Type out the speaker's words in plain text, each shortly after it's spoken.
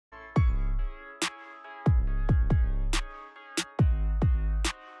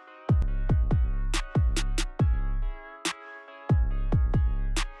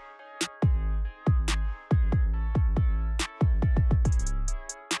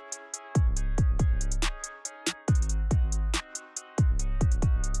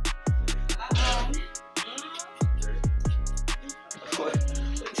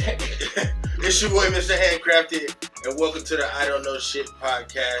It's your boy, Mr. HandCrafted, and welcome to the I Don't Know Shit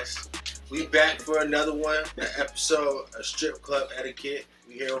podcast. We back for another one, an episode of Strip Club Etiquette.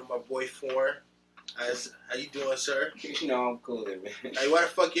 We here with my boy Foreign. How you doing, sir? You know I'm cool there, man. Hey, why the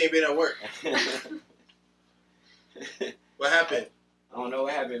fuck you ain't been at work? What happened? I don't know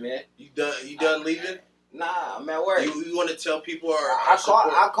what happened, man. You done leaving? Nah, I'm at work. You want to tell people I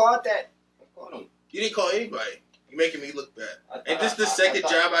called him. You didn't call anybody. You're making me look bad. Ain't this the second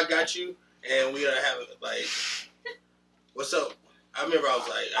job I got you? And we don't have it, like, what's up? I remember I was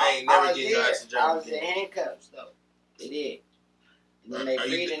like, I ain't never getting you guys a job. I was in handcuffs, though. They did. And then they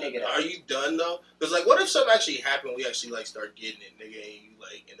freed the nigga, though. Are you done, though? Because, like, what if something actually happened, we actually, like, start getting it, nigga, and you,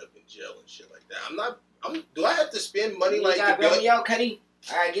 like, end up in jail and shit like that? Do I have to spend money, you like, gotta bail me out, Cuddy.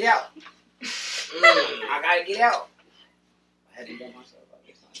 I gotta get out. I gotta get out. I had to bail myself out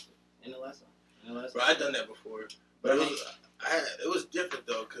this time. In the last one. Bro, I done that before. But it was different,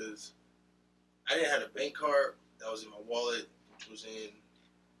 though, because I didn't have a bank card that was in my wallet, which was in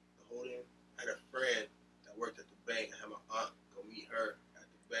the holding. I had a friend that worked at the bank. I had my aunt go meet her at the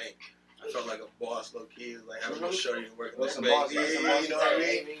bank. I felt like a boss, low key. Like, having a shorty to work at the bank. Yeah, you know what I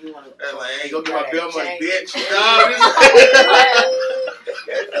mean? And like, hey, go get my bill money, bitch.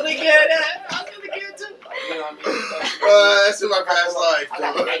 Really good at that. I was really good, too. You know what I mean? That's in my past life. I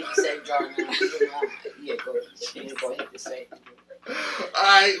got the safe jar now. Yeah, go hit the safe.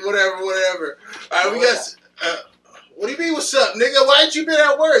 Alright, whatever. Alright, we got. What do you mean, what's up, nigga? Why ain't you been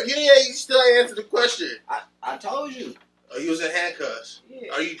at work? You still ain't answered the question. I told you. Oh, you was in handcuffs.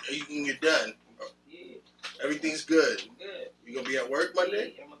 Yeah. You're done? Yeah. Everything's good. I'm good. You gonna be at work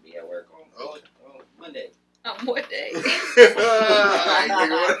Monday? Yeah, I'm gonna be at work on Monday. On what day? Alright,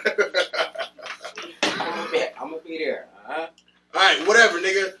 nigga. I'm gonna be there. Alright, whatever,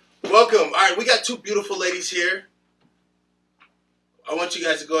 nigga. Welcome. Alright, we got two beautiful ladies here. I want you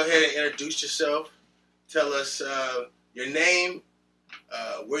guys to go ahead and introduce yourself. Tell us your name,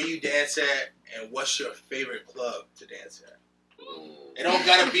 where you dance at, and what's your favorite club to dance at. It don't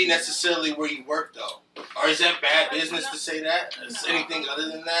gotta be necessarily where you work, though. Or is that bad business to say that? Is anything other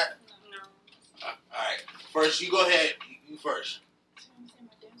than that? No. Alright. First, you go ahead. You first. So I'm saying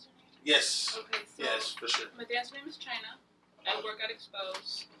my dancer name? Yes. Okay, so Yes, for sure. my dancer name is Chyna. I work at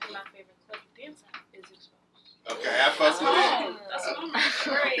Exposed. And my favorite club to dance at is Exposed. Okay, I fuck with it. That's what I'm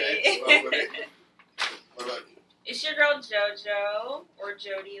great. Okay, fuck with it. What about you? It's your girl JoJo, or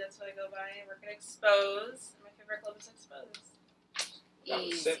Jody, that's what I go by. I work at Exposed. My favorite club is Exposed.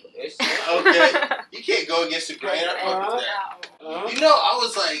 Easy. Okay. You can't go against the grain. I fuck with that. You know, I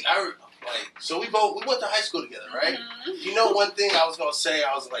was like, so we went to high school together, right? Mm-hmm. You know, one thing I was gonna say,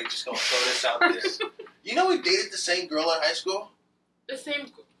 I was like, just gonna throw this out there. You know, we dated the same girl in high school. The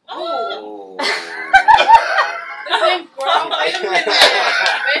same. Oh. The same girl. Wait a minute.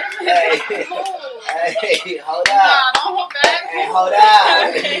 Hey, hold up. Nah, don't hold back. Hey, hold up. I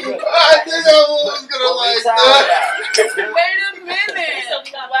think I was gonna like that. Wait a minute.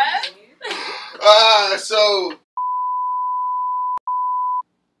 What? So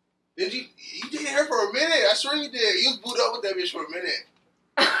did you dated her for a minute? I swear you did. You was booed up with that bitch for a minute.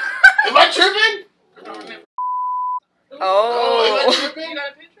 Am I tripping? I don't remember. Am I tripping? You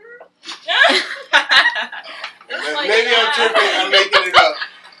got a picture? Maybe I'm tripping. I'm making it up.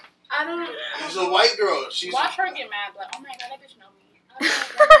 I don't know. She's a white girl. Watch her get mad, like, oh my god, that bitch know me.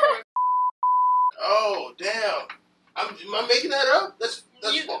 Oh, damn. Am I making that up? That's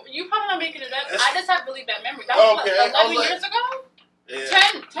you probably not making it up. That's, I just have really bad memory. That was okay. 11 years ago?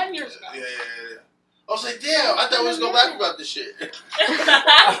 Yeah. 10 years ago. Yeah. I was like, damn, I thought we was going to laugh about this shit.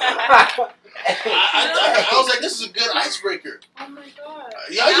 I was like, this is a good icebreaker. Oh my god.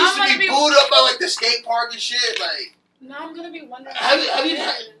 Y'all used to be booed up by, like, the skate park and shit. Like, now I'm going to be wondering.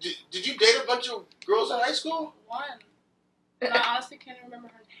 Did you date a bunch of girls in high school? One. And I honestly can't remember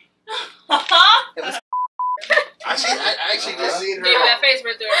her name. I actually just seen her. Give that face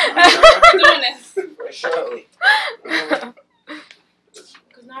right there. We're doing this. Surely. Because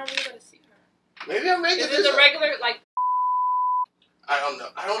now I really got to see her. Maybe I'm making this Is it the up. regular, like... I don't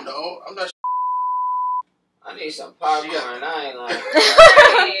know. I'm not I need some popcorn. I ain't like.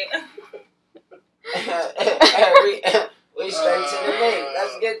 We straight to the meat.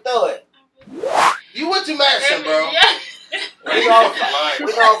 Let's get through it. You went to Madison, bro. Yeah. We gonna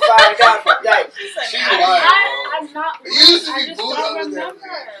find out from that. She's lying, bro. I'm not. You used to be booed up with that.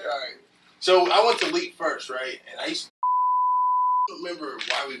 Remember. Alright. So I went to Leap first, right? And I used to remember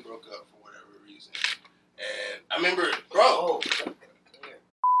why we broke up for whatever reason. And I remember, bro.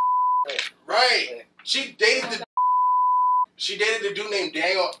 Right. She dated the dude named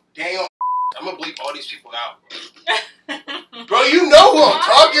Daniel. I'm gonna bleep all these people out. Bro, you know who I'm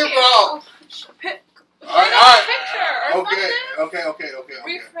talking about. Pick. Alright. Picture or something. Okay.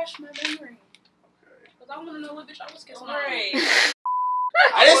 Refresh my memory. Cause I want to know what bitch I was kissing. Right.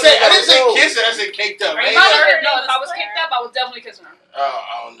 I didn't say kissing. I said caked up. If I was caked up, I was definitely kissing her.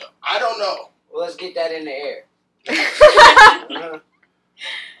 I don't know. Well, let's get that in the air. I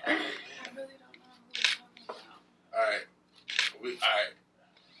really don't know who you're talking about. Alright. I'm gonna find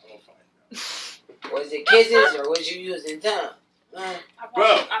out. Was it kisses or was you using tongue? I probably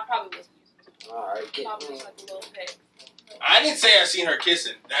wasn't using it. Alright, kiss. Probably just like a little pig. I didn't say I seen her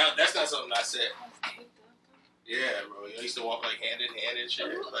kissing. That's not something I said. Yeah, bro. You used to walk like hand in hand and shit.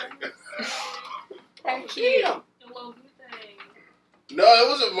 Like, Thank you. A little bit thing. no, it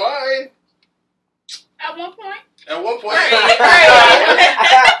wasn't mine. At one point. At one point. Right.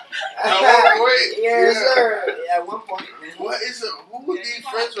 At one point. Yes, sir. At one point. What is it? Who would be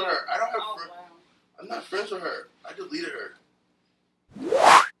friends with her? I don't have Oh, friends. wow. I'm not friends with her. I deleted her.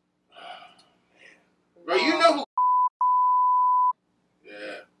 Bro, you know who?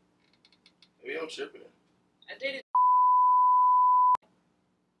 Yeah. Maybe I'm tripping. I dated.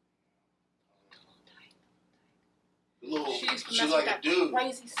 She's like a dude.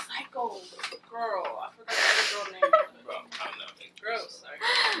 Crazy psycho girl. I forgot the girl name. Bro, I'm not making Gross. Sorry.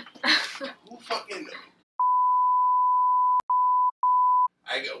 Who fucking?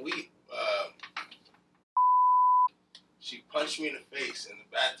 She punched me in the face in the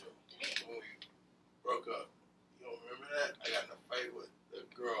bathroom when we broke up. You don't remember that? I got in a fight with the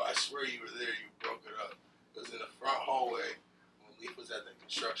girl. I swear you were there. You broke it up. It was in the front hallway when Leaf was at the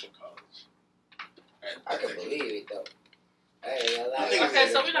construction college. I can believe it though. Hey, Okay,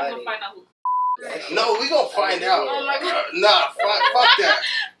 so we're not gonna find out who. No, we gonna find out. Oh my God. Nah, fuck that.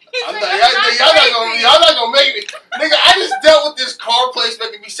 Y'all not gonna make me, nigga. I just dealt with this car place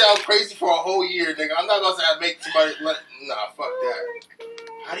making me sound crazy for a whole year, nigga. I'm not gonna make somebody nah, fuck that.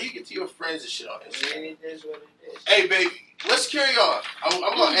 How do you get to your friends and shit on Instagram? It is what it is. Hey, baby, let's carry on. I'm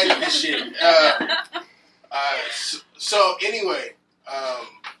gonna edit this shit. So anyway,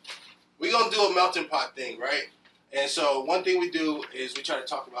 we gonna do a melting pot thing, right? And so one thing we do is we try to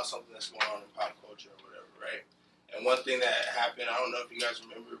talk about something that's going on in pop culture or whatever, right? And one thing that happened, I don't know if you guys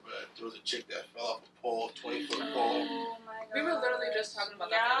remember, but there was a chick that fell off a pole, 20-foot pole. Oh my God. We were literally just talking about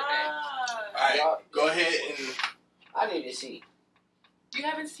that the other day. All right, go ahead and. I need to see. You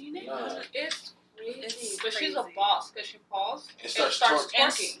haven't seen it? No. It's crazy. It's But she's crazy. a boss because she paused It starts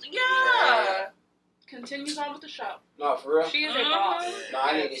twerking. Yeah. Continues on with the show. No, for real. She is a boss. No,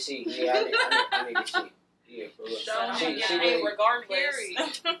 I need to see. Yeah, I need to see. Yeah, for real. Show She me. really, Regardless.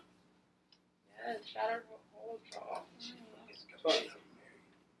 Period. Yeah, shattered her whole jaw.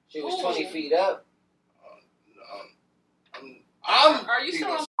 she was 20 feet up. Are you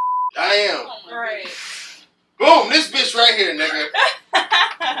still on? I am. Oh my Right. Boom, this bitch right here, nigga.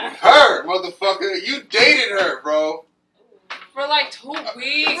 Her, motherfucker. You dated her, bro. For like 2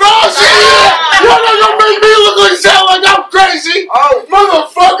 weeks. Bro, y'all not gonna make me look like sound like I'm crazy. Oh,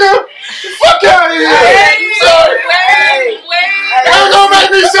 Motherfucker. Fuck out of here. Hey, Sorry. Hey. Y'all gonna make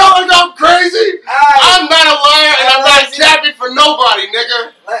me sound like I'm crazy? I'm not a liar and I'm not capping for nobody,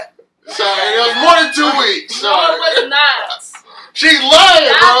 nigga. Sorry, it was more than 2 weeks. No, Sorry. it was not. She's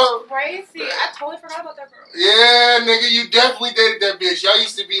lying, bro. That's crazy. I totally forgot about that girl. Yeah, nigga, you definitely dated that bitch. Y'all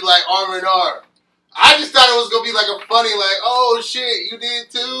used to be like arm in arm. I just thought it was gonna be like a funny, like, oh shit, you did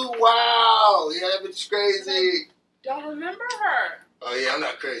too? Wow. Yeah, that bitch is crazy. Don't remember her. Oh yeah, I'm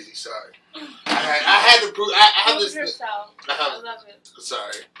not crazy. Sorry. I had to prove. I have Prove this. yourself. I love it.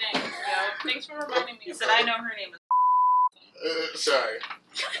 Sorry. Thanks, yo. Thanks for reminding me. He said, I know her name is. Sorry.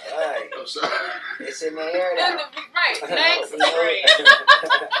 Hey, I'm sorry. it's in the air And now. right. Next. Right.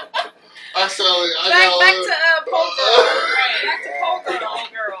 I saw it. Back to Polka. Right. Back to Polka.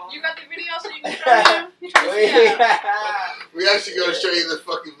 Girl. You got the video so you can show him? We actually gonna show you the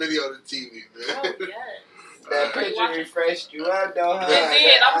fucking video on the TV, man. Oh, yes. That picture refreshed you up, though, huh? It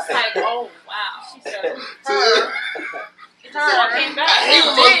did. I was like, oh, wow. She said, her. It's her. I came back. I hate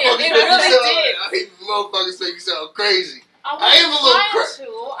when It motherfuckers make me really sound. did. I hate when motherfuckers make me sound crazy. I am a little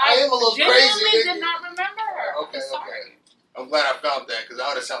I am a little genuinely crazy, nigga. did not remember her. Okay, I'm sorry. I'm glad I found that because I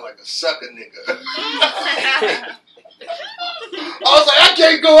would have sounded like a sucker nigga. I was like, I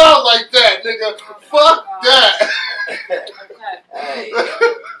can't go out like that, nigga. Fuck that. Hey.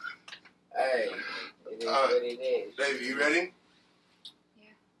 Hey. It is what it is. Baby, you ready? Yeah.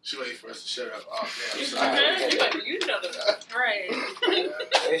 She waiting for us to shut up. Oh, damn. You Sorry. you shut up. Right.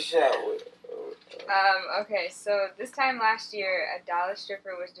 Let's shout with. Okay, so this time last year, a Dallas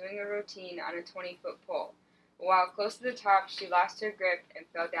stripper was doing a routine on a 20-foot pole. While close to the top, she lost her grip and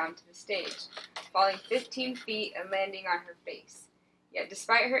fell down to the stage, falling 15 feet and landing on her face. Yet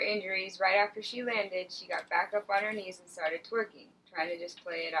despite her injuries, right after she landed, she got back up on her knees and started twerking, trying to just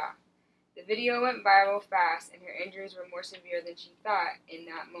play it off. The video went viral fast, and her injuries were more severe than she thought in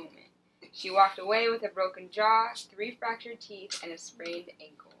that moment. She walked away with a broken jaw, 3 fractured teeth, and a sprained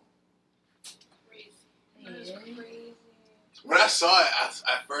ankle. Crazy. That is crazy. When I saw it,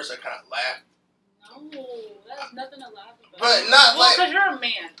 at first I kind of laughed. No, that's nothing to laugh about. But not well, like because you're a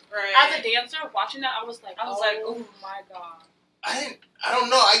man. Right. As a dancer, watching that, I was like, oh my god. I don't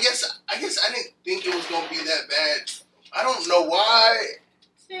know. I guess I didn't think it was gonna be that bad. I don't know why.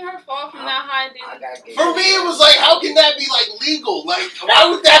 Seeing her fall from that high, For me, it was like, how can that be like legal? Like, why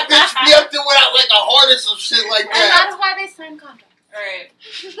would that bitch be up there without like a harness or shit like and that? that's why they signed contracts. Right.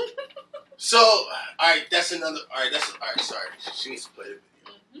 So, all right, that's another. All right, sorry, she needs to play the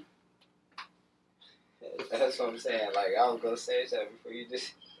video. That's what I'm saying. Like, I was gonna say something before you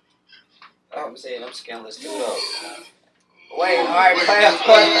just. I'm saying I'm scandalous too though. Wait, all right,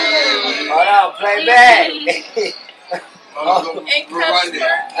 play. Hold on, play back. And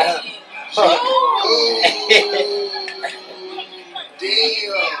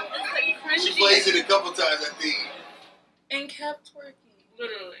Damn. She plays it a couple times, I think. And kept twerking.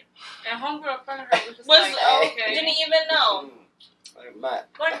 Literally. And homegirl in front of her was just Was like, okay. Didn't even know.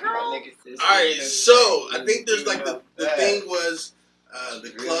 Like, girl. Alright, so I think there's like the thing was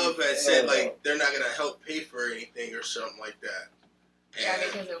the club had said like they're not gonna help pay for anything or something like that. Yeah,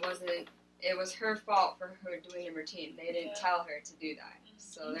 because it was her fault for her doing the routine. They didn't tell her to do that.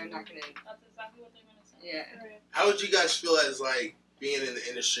 So they're not gonna. That's exactly what they're gonna say. Yeah. How would you guys feel as like being in the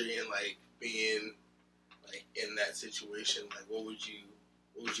industry and like being like in that situation? Like what would you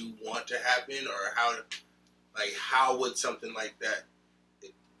want to happen, or how would something like that?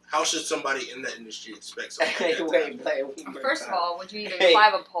 How should somebody in that industry expect something like that? First of all, would you even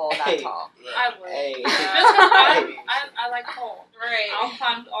climb a pole that tall? I would. Hey. I like pole. Right. I'll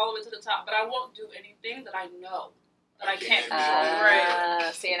climb all the way to the top, but I won't do anything that I know that I can't do.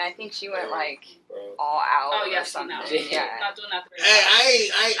 Right. See, and I think she went like all out Oh or yes, something. no. Yeah. Not doing that. Hey,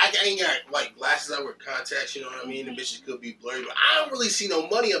 I ain't got like glasses. I wear contacts. You know what I mean? The bitches could be blurry, but I don't really see no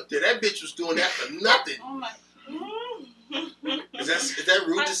money up there. That bitch was doing that for nothing. Oh my. Is that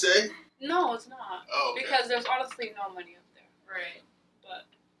rude to say? No, it's not. Oh, okay. Because there's honestly no money up there. Right. But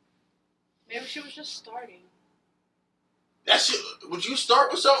maybe she was just starting. That shit. Would you start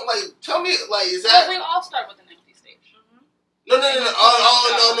with something like? Tell me, like, is Well, that? we all start with an empty stage. No.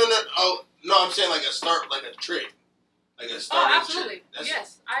 Oh, no. I'm saying like a start, like a trick, like a start. Oh, absolutely. Trick.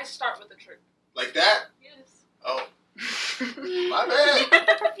 Yes, I start with a trick. Like that. Yes. Oh. My bad.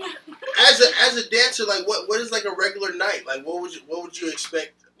 As a dancer, like what is like a regular night? Like what would you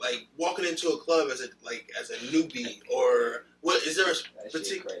expect? Like walking into a club as a newbie, or what is there a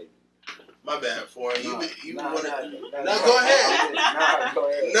particular? My bad, Foreign. You want to? No, go ahead. Nah, go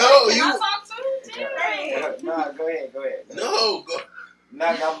ahead. No, Can you. I talk to him? Right. Nah, go ahead. No, go. No,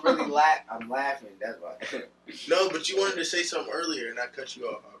 I'm really I'm laughing. That's why. No, but you wanted to say something earlier, and I cut you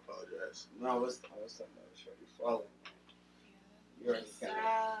off. I apologize. No, I was talking about Shorty falling. You already kind of.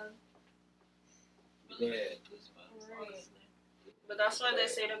 Go ahead. Right. But that's why they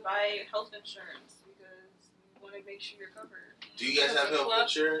say to buy health insurance, because you want to make sure you're covered. Do you guys have health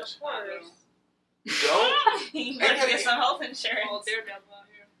insurance? Of course. You don't? You better get some health insurance. Oh, they're devil out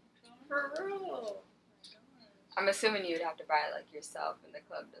here. For real. I'm assuming you'd have to buy it like yourself, and the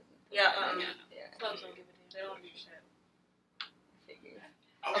club doesn't. Yeah. Yeah. Clubs don't give a damn. They don't do shit. Figures.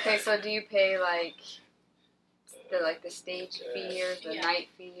 Okay, so do you pay like the stage fee or the night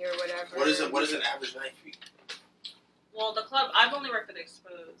fee or whatever? What is an average night fee? Well, the club, I've only worked at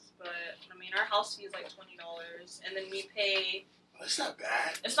Exposed, but I mean, our house fee is like $20, and then we pay. That's not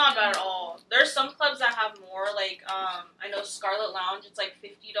bad. It's not bad at all. There's some clubs that have more, like I know Scarlet Lounge. It's like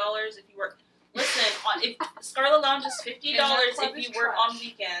 $50 if you work. Listen, if Scarlet Lounge is $50 if you work on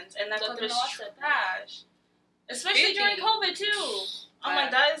weekends, and that club is trash. Especially during COVID too. I'm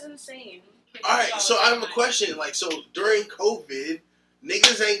like, that is insane. All right, so I have a question. Like, so during COVID,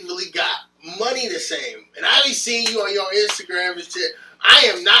 niggas ain't really got money the same, and I be seeing you on your Instagram and shit.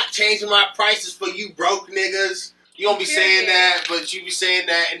 I am not changing my prices for you broke niggas. You don't be saying that, but you be saying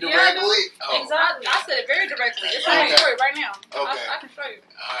that indirectly. Yeah, oh. Exactly. I said it very directly. It's on my story right now. Okay. I can show you.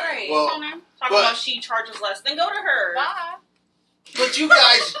 All right. Right. Well, Talking about she charges less, then go to her. Bye. but you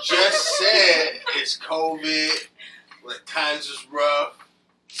guys just said it's COVID. Like times is rough,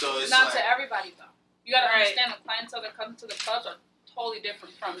 so it's Not like, to everybody though. You gotta Right. understand the clientele that comes to the clubs are totally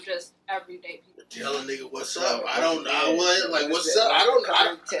different from just everyday people. tell a nigga what's up. I don't know. Like what's up? I don't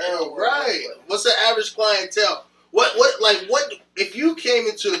know. Right. What's the average clientele? What if you came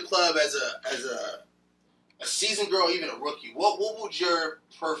into the club as a seasoned girl, even a rookie, what would your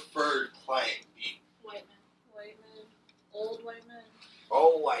preferred client be? White men, old white men.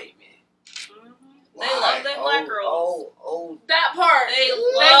 Old white men. They love their black girls. Oh. That part. They love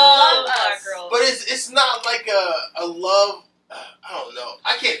love us. black girls. But it's not like a love. I don't know.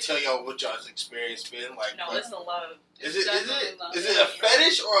 I can't tell y'all what y'all's experience been like. No, it's a love. Is it Definitely is it a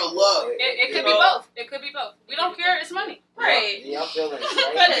fetish or a love? It could be both. It could be both. We don't care. It's money. Right. Yeah, I'm feeling it.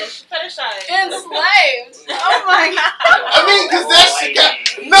 Fetishized. Enslaved. Oh my god. I mean, because that's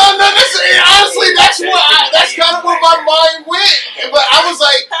honestly that's kind of where my mind went. But I was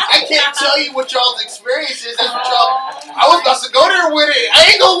like, I can't tell you what y'all's experience is. That's what y'all. I was about to go there with it. I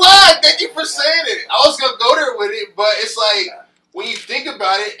ain't gonna lie. Thank you for saying it. I was gonna go there with it, but it's like when you think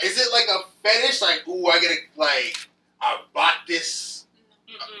about it, is it like a fetish? Like, ooh, I bought this.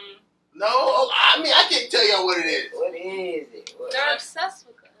 No, I mean I can't tell y'all what it is. What is it? They're obsessed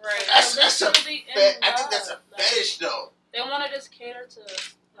with us. Right. I think that's a Like, fetish though. They want to just cater to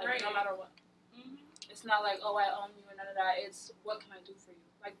like Right. no matter what. It's not like, oh, I own you and none of that. It's what can I do for you?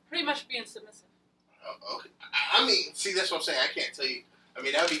 Like pretty much being submissive. Okay. I mean, see, that's what I'm saying. I can't tell you. I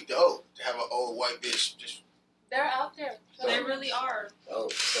mean, that'd be dope to have an old white bitch just. They're out there. They really are. Oh,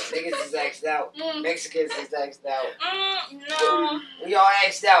 so niggas is axed out. Mexicans is axed out. No. We all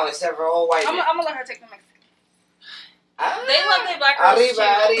axed out except for old white I'm men. gonna let her take the Mexican. They love their black girls too.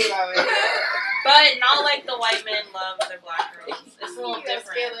 Arriba. But not like the white men love their black girls. It's a little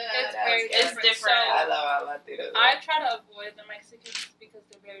different. It's very It's different. different. I love Latinos. I try to avoid the Mexicans because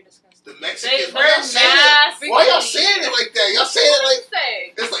they're very disgusting. The Mexicans. They're nasty. Why y'all saying it like that? Y'all saying it like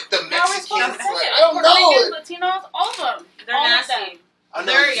Say. it's like the How are we supposed to Mexicans. say Like, it? I don't Puerto know. Ricans, Latinos, all of them. They're all nasty. Of them. I know.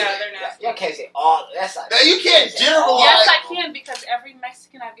 They're you they're nasty. Y'all can't say all. That's like. Now you can't generalize. Yes, I can because every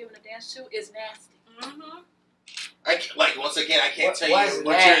Mexican I've given a dance to is nasty. Like once again, I can't tell What's you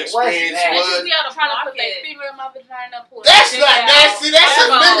what that? your experience What's that? They just was. be out trying to put their Pocket. finger in my vagina. Pull That's their not dick out. nasty. That's a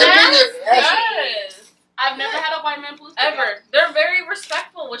nigga. Yes. I've never had a white man pull his dick out. Ever. They're very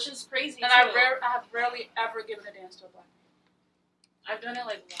respectful, which is crazy. And too. I have rarely ever given a dance to a black man. I've done it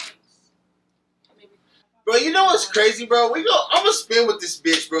like once. Maybe. Bro, you know what's crazy, bro? I'm gonna spin with this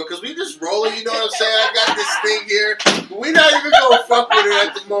bitch, bro, because we just rolling, you know what I'm saying? I got this thing here. But we not even gonna fuck with it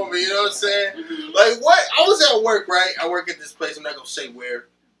at the moment, you know what I'm saying? Like, what? I was at work, right? I work at this place, I'm not gonna say where,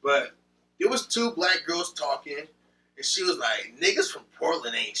 but there was two black girls talking, and she was like, niggas from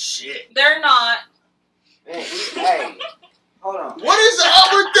Portland ain't shit. They're not. Man, hey, hold on. What is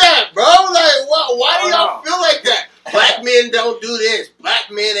up with that, bro? Like, why do y'all Hold on. feel like that? Black men don't do this. Black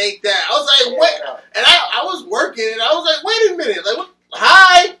men ain't that. I was like, what? And I was working, and I was like, wait a minute. Like, what?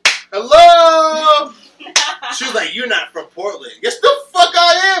 Hi. Hello. She was like, you're not from Portland. Yes, the fuck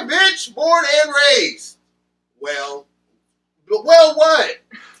I am, bitch. Born and raised. Well, what?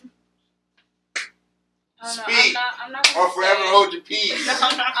 I don't know. Speak. I'm not gonna Or forever say, hold your peace.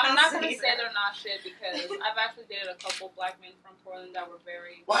 I'm not gonna say they're not shit because I've actually dated a couple black men from Portland that were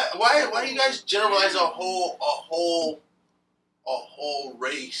very. Why do you guys generalize a whole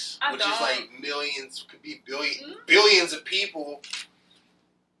race, I which is don't. like millions, could be billions of people?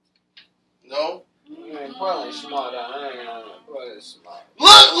 No. Man, Portland's small, though. I ain't know. Portland's small.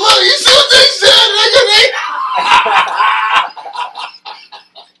 Look! You see what they said, nigga?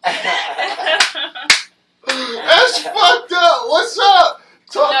 That's fucked up. What's up?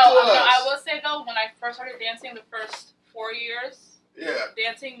 Talk to us. I will say though, when I first started dancing, the first 4 years,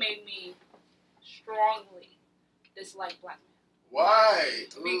 dancing made me strongly dislike black men. Why?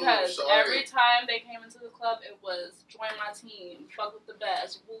 Because sorry. every time they came into the club, it was join my team, fuck with the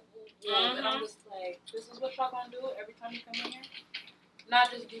best, woo woo woo, and I'm just like, this is what y'all gonna do every time you come in here?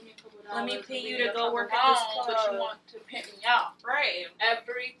 Not just give me a couple $. Let me pay and you leave to the go fuck work at this alone, club. But you want to pimp me out. Right.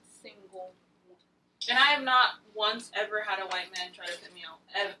 Every single one. And I have not once ever had a white man try to put me out.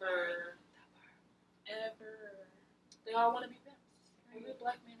 Ever. They all want to be pimps. Every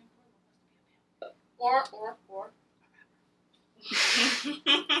black man in Portland wants to be a pimp. Or. You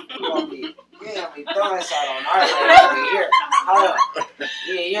gonna be throwing this out on our land over here. Hold on.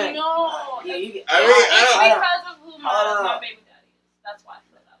 Yeah. No. Yeah, It's I because of who my baby daddy is. That's why I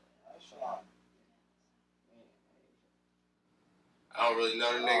feel that way. I don't really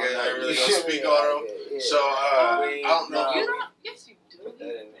know the nigga. I really don't speak on him. So, I don't know. You don't? Yes, you do. Put that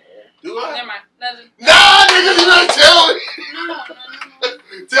in there. Do I? Never mind. Nah, nigga, you not tell me. No.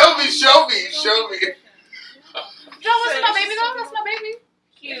 Tell me, show me. Joe, that's my baby though. That's my baby.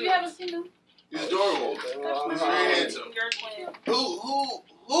 Cute. If you haven't seen him. He's adorable. He's very handsome. Your twin.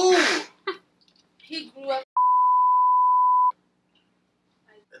 Who? He grew up.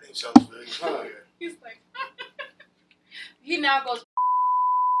 That name sounds very familiar. He's like. He now goes.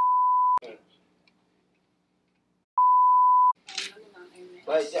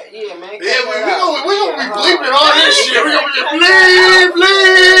 But yeah, man. Yeah, we gonna be bleeping all this shit. We gonna be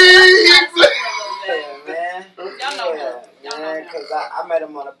bleep. Yeah, man. Y'all know him. Y'all know him. Because I met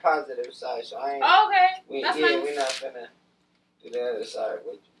him on the positive side, so I ain't. Oh, okay. That's nice. We're not finna do the other side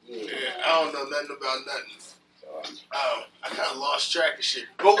with you. Yeah. I don't know nothing about nothing. I kind of lost track of shit.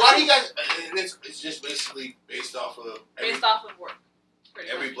 But why do you guys? And it's just basically based off of work.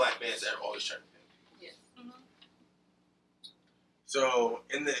 Every black man's always trying to think. Yes. Mm-hmm. So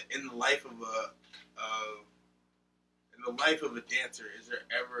in the life of a dancer, is there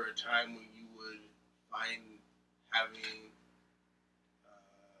ever a time when you would find having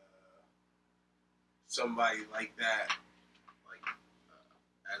somebody like that, like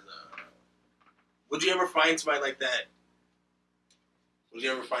as a? Would you ever find somebody like that? Would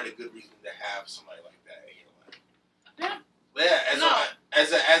you ever find a good reason to have somebody like that in your life? Yeah, no.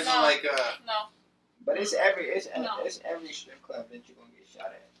 But it's every strip club that you're gonna get shot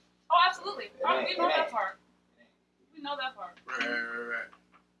at. Oh, absolutely. We know that part. We know that part. Right.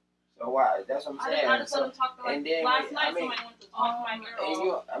 So why? That's what I'm saying. I just let him talk to last night. Somebody went to talk to my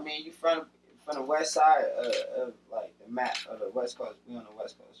girl. And you from the west side of like the map of the west coast. We on the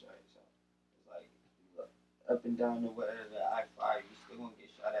west coast, right? So it's like you look up and down the I-5, you still gonna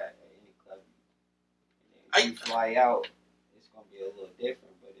get shot at any club. And if you fly out, it's gonna be a little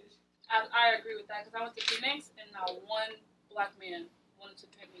different, but it's. I agree with that because I went to Phoenix and not one black man wanted to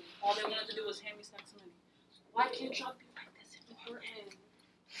pay me. All they wanted to do was hand me sex money. Why can't y'all be like this in the Jordan?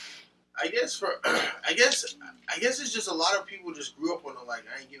 I guess it's just a lot of people just grew up on the like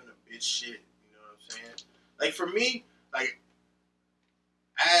I ain't giving a bitch shit. You know what I'm saying? Like for me, like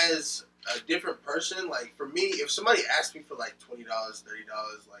as a different person, like for me, if somebody asked me for like $20,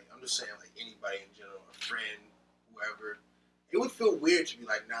 $30, like I'm just saying like anybody in general, a friend, whoever, it would feel weird to be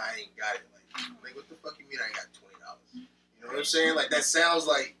like, nah, I ain't got it. Like what the fuck you mean I ain't got $20? You know what I'm saying? Like that sounds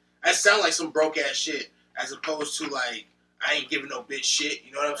like some broke ass shit, as opposed to like I ain't giving no bitch shit.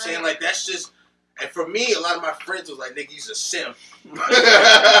 You know what I'm saying? Like that's just. And for me, a lot of my friends was like, "Nigga, you's a simp."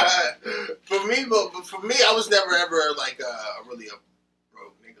 For me, I was never ever like really a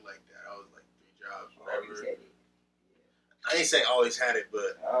broke nigga like that. I was like 3 jobs, whatever. I ain't saying always had it,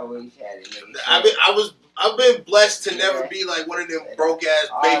 but always had it. I've been blessed to never be like one of them broke ass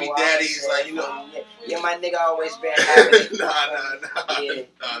baby daddies, like you know. Yeah, my nigga always been having it. Nah, yeah.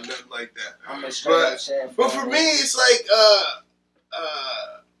 Nothing like that. I'm a straight up saying. But for me, it's like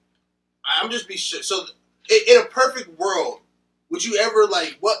I'm just be sure. So, in a perfect world, would you ever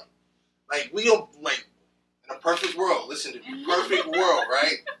like what? Like we don't like in a perfect world. Listen to me, perfect world,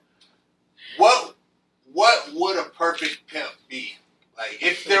 right? What would a perfect pimp be? Like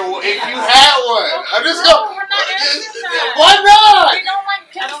if you had one, I'm just going. Why not? We don't like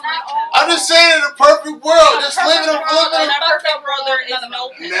pimps at all. I'm just saying in a perfect world, just living In a perfect world, there is no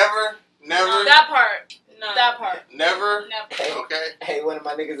pimp. Never. That part. No. That part. Never. Hey, okay. Hey, one of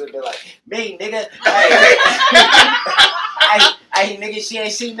my niggas would be like, me, nigga. Hey, nigga, she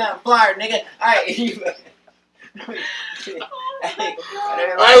ain't seen nothing fire, nigga. Alright.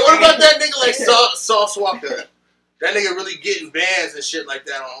 Alright, what about that nigga like Sauce Walker? That nigga really getting bands and shit like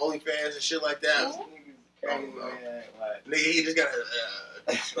that on OnlyFans and shit like that. Nigga, he just got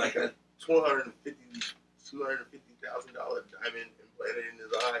a $250,000 diamond implanted in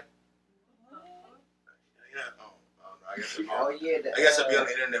his eye. Yeah, I guess I guess I'd be on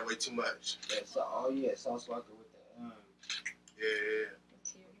the internet way too much. Sauce Walker with the Yeah.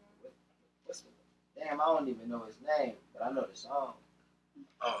 Damn, I don't even know his name, but I know the song.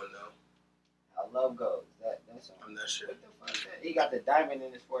 Oh no. How Love Goes. That song. I'm not sure. What the fuck is that? He got the diamond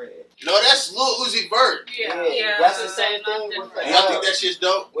in his forehead. No, that's Lil Uzi Vert. Yeah. That's the same thing with the Y'all think that shit's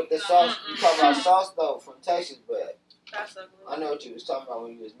dope? With the sauce, you talking about sauce though from Texas, but That's ugly. I know what you was talking about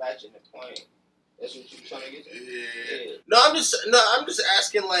when you was matching the point. That's what you were trying to get to? Yeah. No, I'm just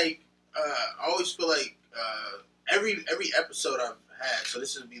asking, like, I always feel like every episode I've had, so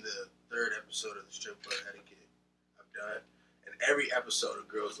this would be the 3rd episode of the Strip Club Etiquette I've done, and every episode a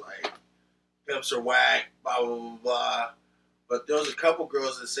girl's like, pimps are whack, blah, blah, blah, blah, but there was a couple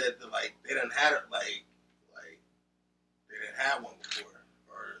girls that said that, like, they didn't have it, like, they didn't have one before,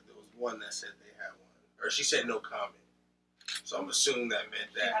 or there was one that said they had one, or she said no comment, so I'm assuming that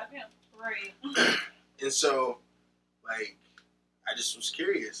meant that. Right. And so, like, I just was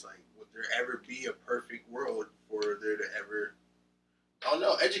curious, like, would there ever be a perfect world for there to ever, I don't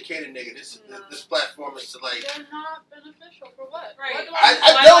know, educated nigga, this platform is to, like. They're not beneficial for what? Right.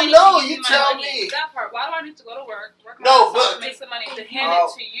 I don't know, you tell me. That part, why do I need to go to work No, but. make some money to hand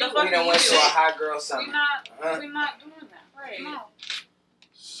it to you? We done went to a hot girl summer. We're not doing that. Right. No.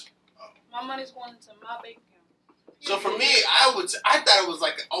 My money's going into my bank account. So for me, I thought it was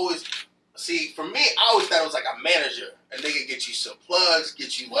like always. See, for me, I always thought it was like a manager. A nigga get you some plugs,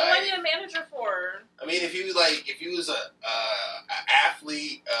 get you What like. do I need a manager for? I mean, if you was a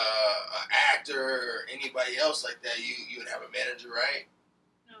athlete, an actor, or anybody else like that, you would have a manager, right?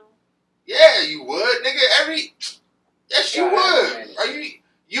 No. Yeah, you would, nigga. Yes, you would. Are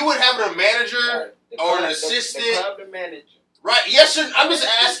you would have a manager or an assistant? The club manager. Right? Yes, sir. I'm just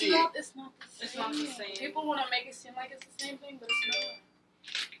asking you. It's not the same. It's not the same. People want to make it seem like it's the same thing, but it's not.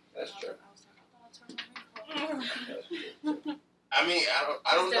 That's true. I mean,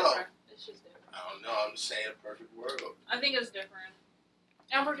 I don't know. It's just different. I don't know. I'm just saying a perfect world. I think it's different.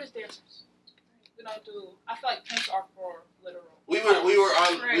 And we're just dancers. We don't do. I feel like pimps are for literal. We were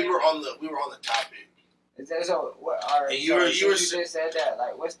on the topic. Is that so? What are And you just said that?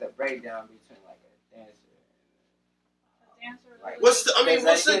 Like, what's the breakdown between like a dancer? Dancer. Like, What's the? I mean,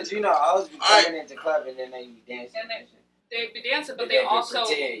 what's the? You know, I was coming into club and then they be dancing. And they be dancing, but They they do also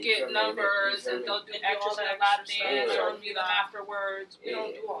pretend, you feel get me? numbers They- and they'll do and do extras all in the a lap extra dance stuff. or meet them afterwards. We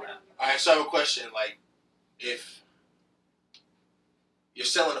don't do all that. All right. So I have a question. Like, if you're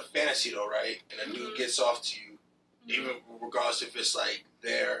selling a fantasy though, right? And a dude gets off to you, even regardless if it's like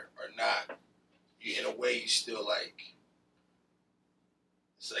there or not, you in a way you still like.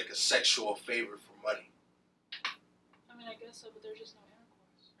 It's like a sexual favor for money. I mean, I guess so, but there's just no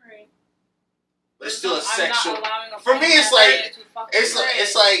intercourse. Right. But it's still a sexual. I'm not allowing a For me, it's friend like- to fuck It's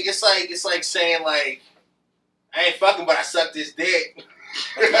with like saying like, I ain't fucking, but I sucked this dick.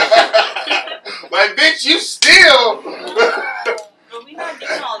 Like, bitch, you still. But we not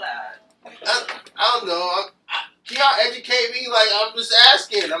doing all that. I don't know. Can y'all educate me? Like, I'm just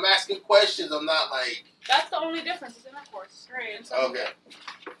asking. I'm asking questions. I'm not like. That's the only difference. It's intercourse. Right. Okay.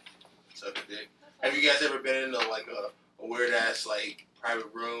 Suck a dick. Have you guys ever been in like a weird ass like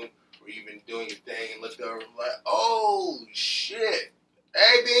private room where you've been doing your thing and looked over and like, oh shit,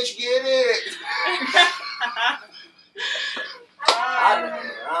 hey bitch, get it.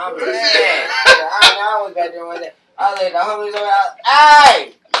 I'm saying. I was back there one day. I was like, the homies over there.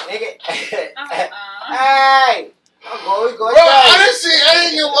 Hey! Nigga. Hey! We Bro, I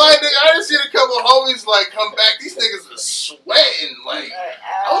ain't gonna lie, nigga. I done seen a couple of homies like come back. These niggas are sweating. Like,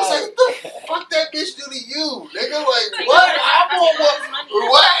 I was like, what the fuck that bitch do to you, nigga? Like, what? I want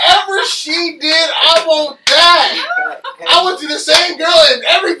whatever she did. I want that. I went to the same girl and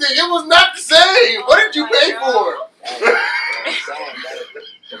everything. It was not the same. What did you pay for?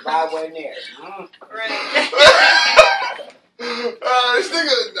 The vibe wasn't there. Right. This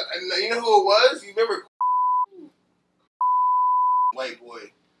nigga, you know who it was? You remember? White boy.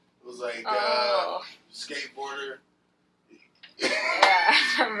 It was like skateboarder. Yeah,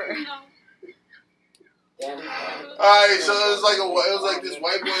 I remember. Alright, so it was like this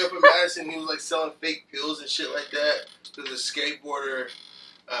white boy up in Madison. He was like selling fake pills and shit like that. He was a skateboarder.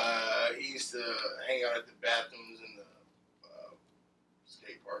 He used to hang out at the bathrooms in the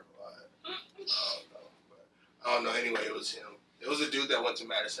skate park a lot. I don't know. Anyway, it was him. It was a dude that went to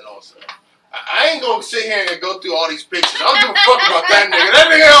Madison also. I ain't gonna sit here and go through all these pictures. I don't give a fuck about that nigga. That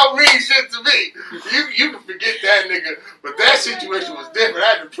nigga don't mean shit to me. You can forget that nigga. But that situation was different. I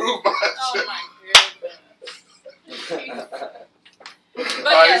had to prove myself. Oh my goodness.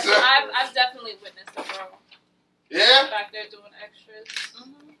 But yes, I've definitely witnessed it, bro. Yeah? Back there doing extras.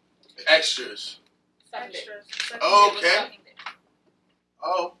 Mm-hmm. Extras. Extras. Oh, okay.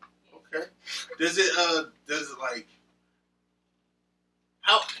 Oh, okay. Does it like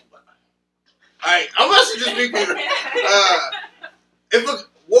how? All right, I'm gonna just be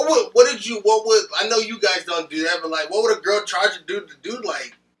what would I know you guys don't do that, but like, what would a girl charge a dude to do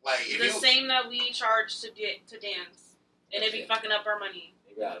like if The you, same that we charge to dance, and it'd be fucking up our money.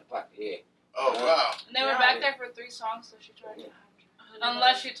 You got a pocket, yeah. Oh wow. And they were back there for 3 songs, so she charged 100.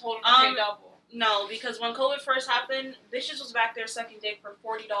 Unless she told him to pay double. No, because when COVID first happened, bitches was back there sucking dick for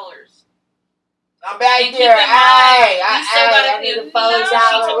 $40. I'm back And here. keep in mind, we still I gotta need pay. to follow She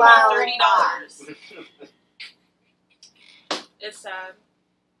down took around. $30. It's sad.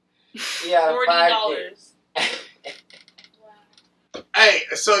 Yeah, $40. Hey,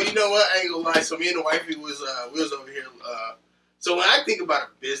 so you know what? I ain't gonna lie. So me and the wifey we was over here. So when I think about a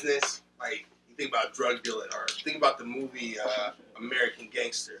business, like you think about drug dealing or think about the movie American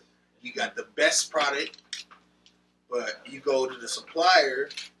Gangster, you got the best product, but you go to the supplier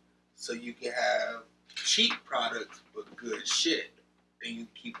so you can have cheap products but good shit, and you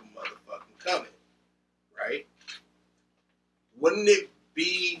keep them motherfucking coming, right? Wouldn't it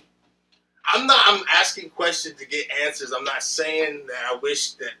be? I'm asking questions to get answers. I'm not saying that I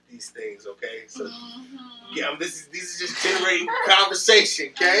wish that these things, okay? So, yeah, these is just generating conversation,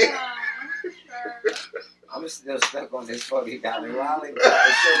 okay? I'm still stuck on this $40 Riley. Show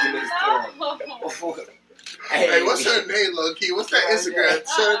me this story. Hey, what's her name, low key? What's that Instagram?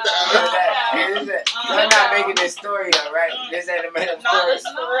 Show it to I'm not making this story up, right? This ain't a made up story. No, this is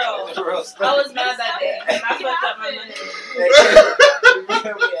for real. It's a real story. I was mad that day. I fucked up my money.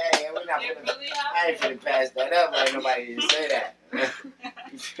 I ain't finna pass that up like nobody didn't say that.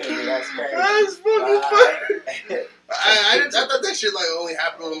 You feel me? That's crazy. That's fucking funny. I thought that shit like only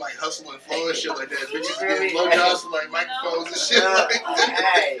happened on like Hustle and Flow and shit like that. Bitches getting low jobs for like microphones and shit like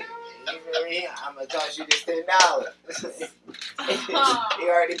that. Hey, you feel me? I'm gonna toss you this $10. He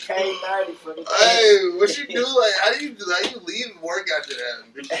already paid 30 for the Hey, what you do? Like, how do you leave work after that?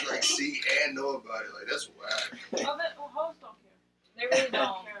 And bitches like see and know about it. Like, that's whack. Hoes don't care. They really They don't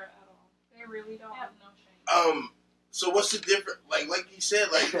don't. care at all. They really don't have no shame. So what's the difference? Like he said,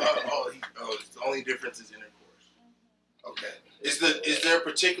 like, the only difference is intercourse. Okay. Is there a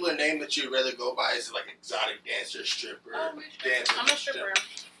particular name that you'd rather go by? Is it like exotic dancer, stripper, dancer? I'm a stripper.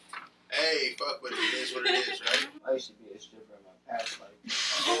 Hey, fuck, but it is what it is, right? I used to be a stripper in my past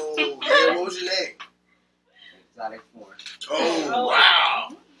life. Oh, yeah, what was your name? Exotic Foreign. Oh, wow.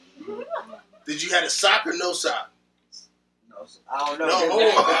 Did you have a sock or no sock? No, I don't know. No. I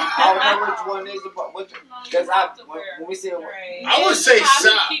don't know which one is the because when we say I would say They have to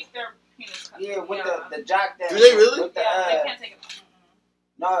sock. keep their penis cut. yeah, with the jock thing. Do they really? With the, They can't take it off.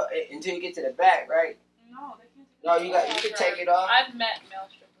 no, until you get to the back, right? No, they can't take it No, off. you can take it off. I've met male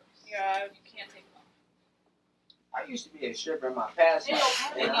strippers. Yeah, you can't take it off. I used to be a stripper in my past In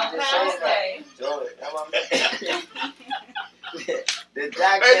life. your I'm just past saying that. So, that's what I'm saying. The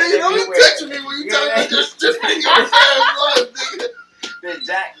jock Hey, thing nigga, don't be everywhere. touching me when you talking about your stripping your past life, nigga.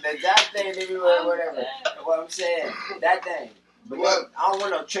 The jock thing everywhere, whatever. What I'm saying, that thing. But no, I don't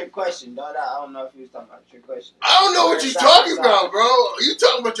want no trick question, though. I don't know if you was talking about a trick question. I don't know what you're talking about, bro. You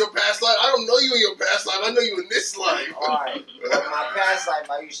talking about your past life? I don't know you in your past life. I know you in this life. Alright. Well, in my past life,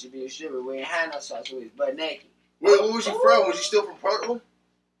 I used to be a stripper. We ain't had no sauce. We was butt naked. Where was you from? Was you still from Portland?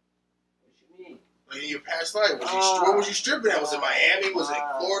 What you mean? Like in your past life, where was you stripping at? Was it Miami? Was it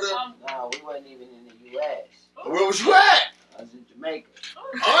Florida? No, we wasn't even in the U.S. Where was you at? I was in Jamaica.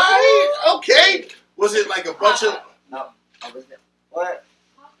 Alright, okay. Was it like a bunch of... No, I was there. What?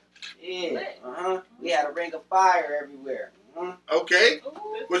 Yeah, We had a ring of fire everywhere. Okay.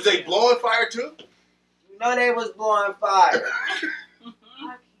 Was they blowing fire too? You know they was blowing fire.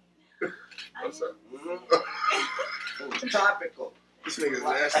 What's up? It was tropical. This nigga's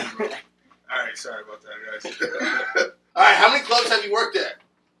nasty, bro. Alright, sorry about that, guys. Alright, how many clubs have you worked at?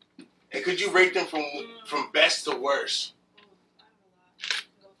 And could you rate them from best to worst?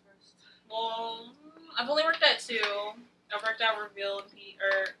 Well, I've only worked at 2. I've worked at Reveal and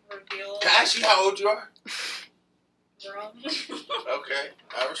Reveal. Can I ask you how old you are? Bro. Okay,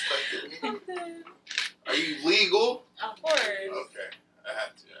 I respect it. Are you legal? Of course. Okay, I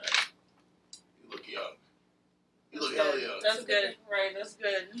have to. You look young. You look hella young. That's good. Right, that's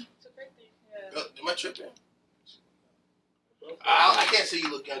good. It's a great thing. Yeah. Am I tripping? I can't say you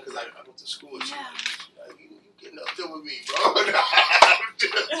look young because I went to school with you. Yeah. Like, you getting up there with me, bro. Oh,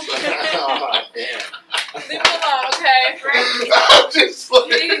 damn. Leave it alone, okay? I'm just like...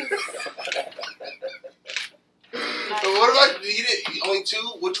 Please. So what about you? Only 2?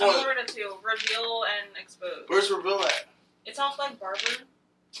 Which I'm one? over to 2. Reveal and Expose. Where's Reveal at? It's off like Barber.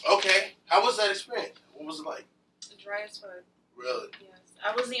 Okay. How was that experience? What was it like? Dry as fuck. Really? Yes.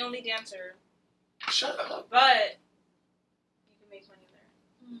 I was the only dancer. Shut up. But you can make money there.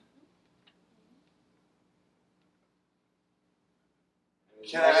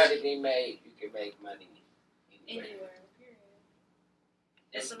 Can I- to be made, you can make money anywhere. Anywhere. Period.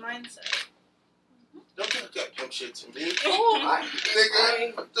 It's a mindset. Don't talk that dumb shit to me. I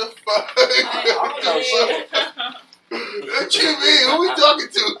Nigga, what the fuck? I don't know shit. What you mean? Who we talking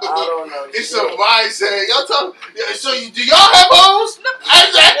to? I don't know It's shit. a mindset. Y'all talk. Yeah, so do y'all have hoes?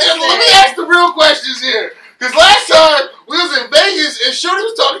 Let me ask the real questions here. Cause last time we was in Vegas and Shorty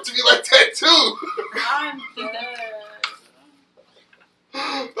was talking to me like that too. I'm dead.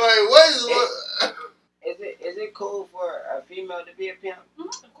 Like what? Is it cool for a female to be a pimp?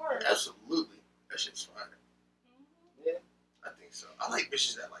 Of course. Absolutely, that shit's fire. Yeah. I think so. I like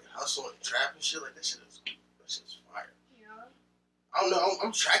bitches that like hustle and trap and shit like that. Shit's fire. Yeah. I don't know. I'm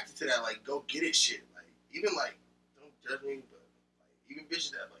attracted to that like go get it shit. Like even like don't judge me, but like even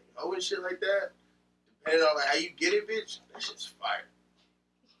bitches that like hoe and shit like that. Depending on like how you get it, bitch, that shit's fire.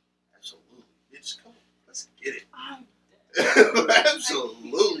 Absolutely, bitch. Come on, let's get it. I'm dead.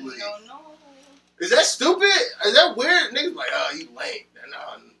 Absolutely. No. Is that stupid? Is that weird? Niggas like, oh, you lame.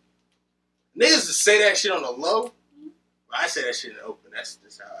 Nah, niggas just say that shit on the low. But I say that shit in the open. That's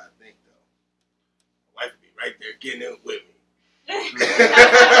just how I think, though. right there getting it with me.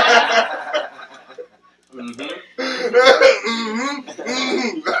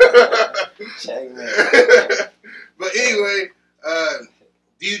 Checkmate. But anyway,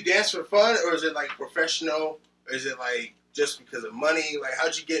 do you dance for fun, or is it like professional? Or is it like just because of money? Like,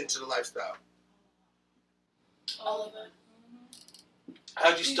 how'd you get into the lifestyle? All of it.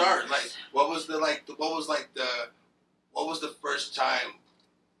 How'd you start? Like, what was the first time?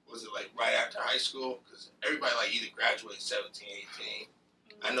 Was it like right after high school? Because everybody like either graduates 17, 18.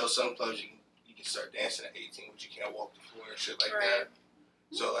 I know some clubs you can start dancing at 18, but you can't walk the floor and shit like that.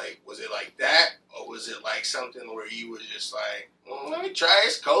 So like, was it like that, or was it like something where you were just like, let me try,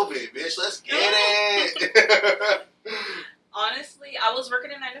 it's COVID, bitch, let's get it. Honestly, I was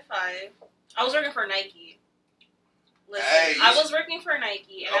working a 9 to 5. I was working for Nike. Listen, Hey, I was working for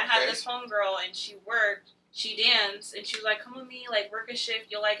Nike, and I had Okay. this homegirl, and she worked. She danced, and she was like, "Come with me, like work a shift.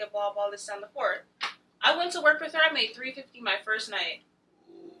 You'll like it, blah blah." This and the fourth. I went to work with her. I made $350 my first night.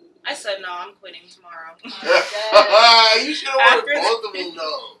 I said, "No, I'm quitting tomorrow." You should have worked After both of them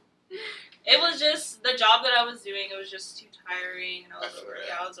though. It was just the job that I was doing. It was just too tiring, and I was I feel over it. that.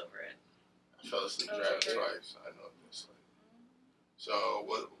 Yeah, I was over it. I fell asleep I was driving over twice. I know this. So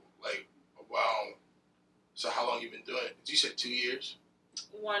what? Like, wow. So how long you been doing it? You said 2 years.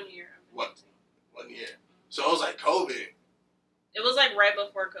 1 year. What? 1 year. So it was like COVID. It was like right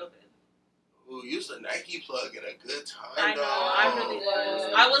before COVID. Ooh, you was a Nike plug in a good time. I know. I really was.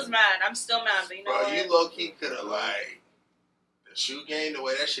 Yeah. I was mad. I'm still mad, but you know Bro, what? you low key could have like the shoe game the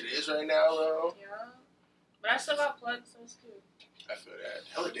way that shit is right now, bro. Yeah. But I still got plugged, so it's good. I feel that.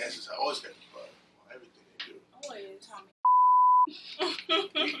 Hella dancers have always got the plug on everything they do. Always.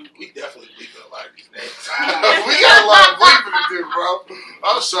 We definitely bleeping a lot of these names. We got a lot of bleeping to do, bro.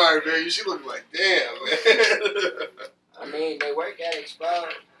 I'm sorry, man. You should look like, damn, man. I mean, they work at Expo.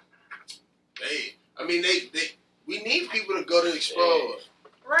 We need people to go to Expose.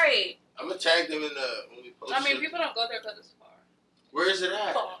 Right. I'm gonna tag them in when we post. I mean, it. people don't go there because it's far. Where is it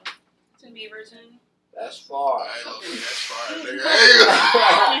at? Far. It's in Beaverton. That's far. I love you. That's fire, nigga.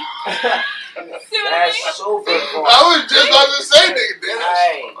 That's super far. I was just about to say, nigga,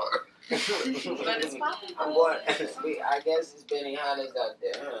 that's far. But it's popping. I'm going. I guess it's Benny Hanna's out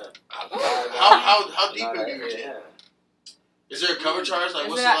there. How deep in Not Beaverton? here, Is there a cover charge? Like, Is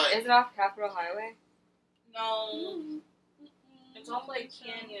what's it, it like? is it off Capitol Highway? No. It's on like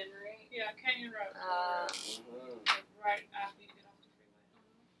Canyon, right? Yeah, Canyon Road. Mhm. Like right after you get off the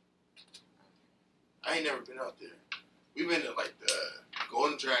freeway. I ain't never been out there. We've been to like the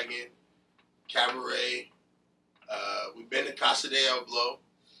Golden Dragon, Cabaret. We've been to Casa de El Blow.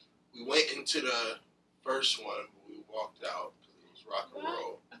 We went into the first one, but we walked out because it was rock and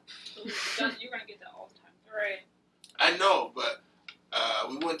roll. You're going to get that all the time. Right. I know, but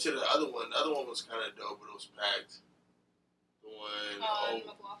we went to the other one. The other one was kind of dope, but it was packed. The one,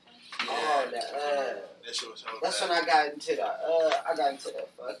 McLaughlin. Oh, that shit was hella that's packed. when I got into the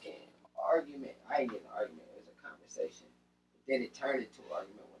fucking argument. I ain't get an argument. It was a conversation. Then it turned into an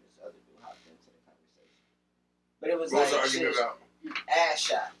argument when this other dude hopped into the conversation. But it was What was like the argument shit, about? ass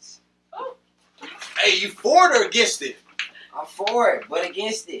shots. Hey, you for it or against it? I'm for it, but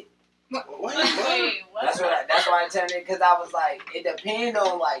against it. What? Wait, what? That's why I turned it, because I was like, it depend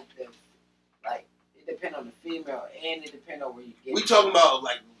on it depend on the female and it depend on where you get. We talking about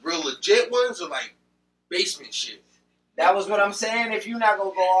like real legit ones or like basement shit? That was what I'm saying. If you're not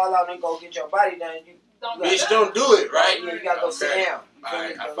gonna go all out and go get your body done, you Bitch, don't do it, right? Yeah, you gotta go sit Okay. down. You feel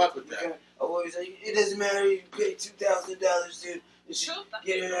Alright, me? I fuck with that. Oh, what you say? It doesn't matter. You pay $2,000 to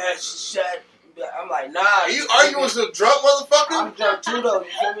get her ass shot. I'm like, nah. Are you arguing with some drunk motherfucker? I'm drunk too, though. You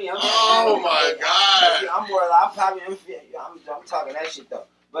feel me? Oh my god! I'm more like, I'm talking that shit though.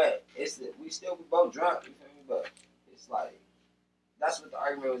 But we still be both drunk. You feel me? But it's like that's what the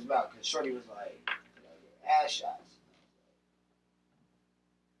argument was about. Cause Shorty was like, ass shots.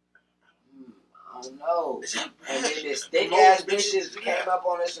 I don't know. And then this thick ass bitch just came up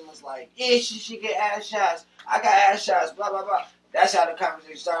on us and was like, yeah, she should get ass shots. I got ass shots. Blah blah blah. That's how the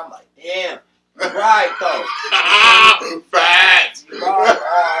conversation started. I'm like, damn. You're right though. Facts. Right.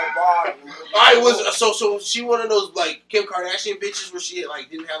 Alright, so she one of those like Kim Kardashian bitches where she like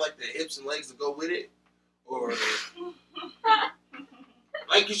didn't have like the hips and legs to go with it, or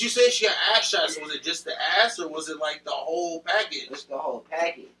like, cause you said she got ass shots. Was it just the ass, or was it like the whole package? It's the whole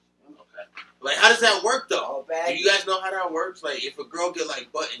package. Okay. Like, how does that work The though? whole Do package. you guys know how that works? Like, if a girl get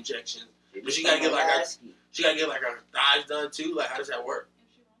like butt injections, but she gotta get like her thighs done too. Like, how does that work?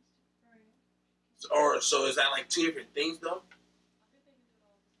 Or so is that like two different things though?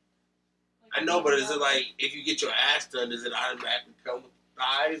 I know, but is it like if you get your ass done, does it automatically come with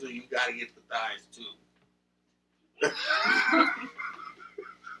thighs, or you gotta get the thighs too? Oh,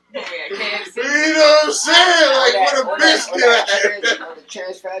 yeah, KFC. You know what I'm saying? Like, what a biscuit. On the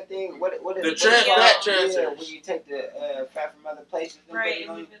trans fat thing, what is The it? trans fat Yeah, transfers. when you take the fat from other places. And Right,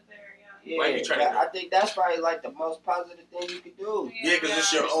 put and it leave on. it there, Yeah, Might be trying to- I think that's probably like the most positive thing you could do. Yeah, because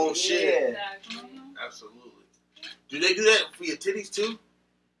it's your own shit. Yeah. Exactly. Absolutely. Do they do that for your titties too?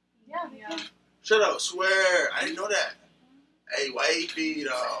 Yeah. Shut up, swear. I didn't know that. Hey, wifey,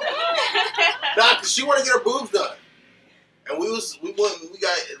 though. Nah, cause she wanna get her boobs done. And we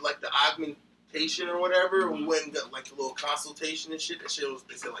got like the augmentation or whatever. We went and got like a little consultation and shit. That shit was,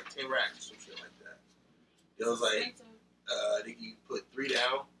 they said like 10 racks or some shit like that. It was like, I think you put 3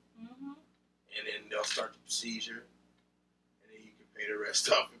 down, and then they'll start the procedure, and then you can pay the rest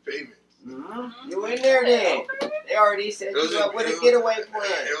off in payments. You in there then? They already said you up with a getaway plan.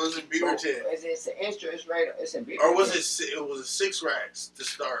 It was in Beaverton. It's an interest rate. It's in Beaverton. Or was it? It was 6 racks to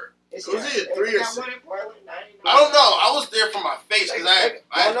start. It's was it 3 or 6? One in Portland, I don't know. I was there for my face because I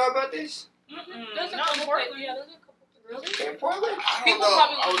don't know about this. There's a couple places. Yeah, there's a couple. Really? In Portland? I don't People know.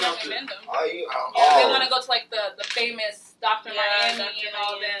 probably I would would have to. recommend them. Are you? Yeah, they want to go to like the famous Dr. Miami Dr. and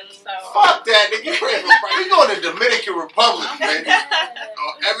all them. So. Fuck that, nigga. You crazy? We going to Dominican Republic, man.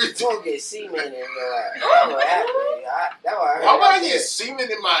 Everything. You gonna get semen in there. That's what happened. Why would I get semen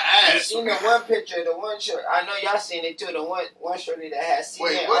in my You ass? seen the one picture, the one shirt. I know y'all seen it too. The one shorty that has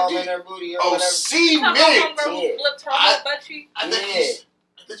semen Wait, what all did- in her booty or Oh, whatever. semen. Girl who Yeah. flipped her whole butt cheek. I thought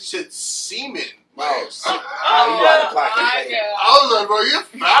you said semen. No, Like, you out of Oh, pocket. my baby. God. I was like, bro, you're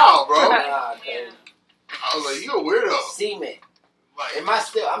foul, bro. Nah, Yeah. I was like, you a weirdo. semen. Like,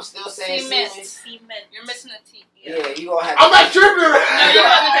 I'm still saying semen. Cement. You're missing a T. Yeah, you gonna have to. I'm not tripping. No, you're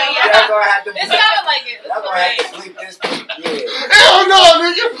Y'all gonna have to. It sounded like it. Y'all gonna have to bleep this. Yeah. Hell no,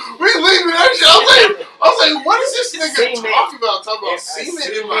 nigga. We leaving that shit. I was like, what is this nigga Semen. talking about? Talking about Yeah, semen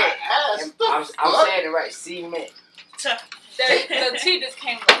in semen. my ass. What the I'm fuck? saying it right. Semen. The T just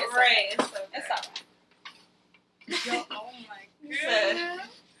came with it. Right. It's alright. Yo, oh my god.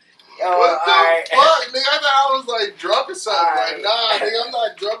 Yo, What the alright. fuck, nigga? I thought I was like drunk or something. Alright. Like, nah, nigga, I'm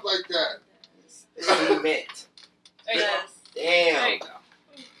not drunk like that. Semen. There you go. Damn. There you go.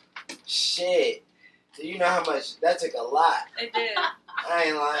 Shit. So you know how much that took a lot. It did. I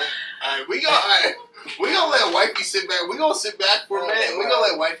ain't lying. Alright, we gonna let wifey sit back. We gonna sit back for a minute and we gonna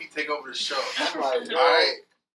let wifey take over the show. I'm like, Alright.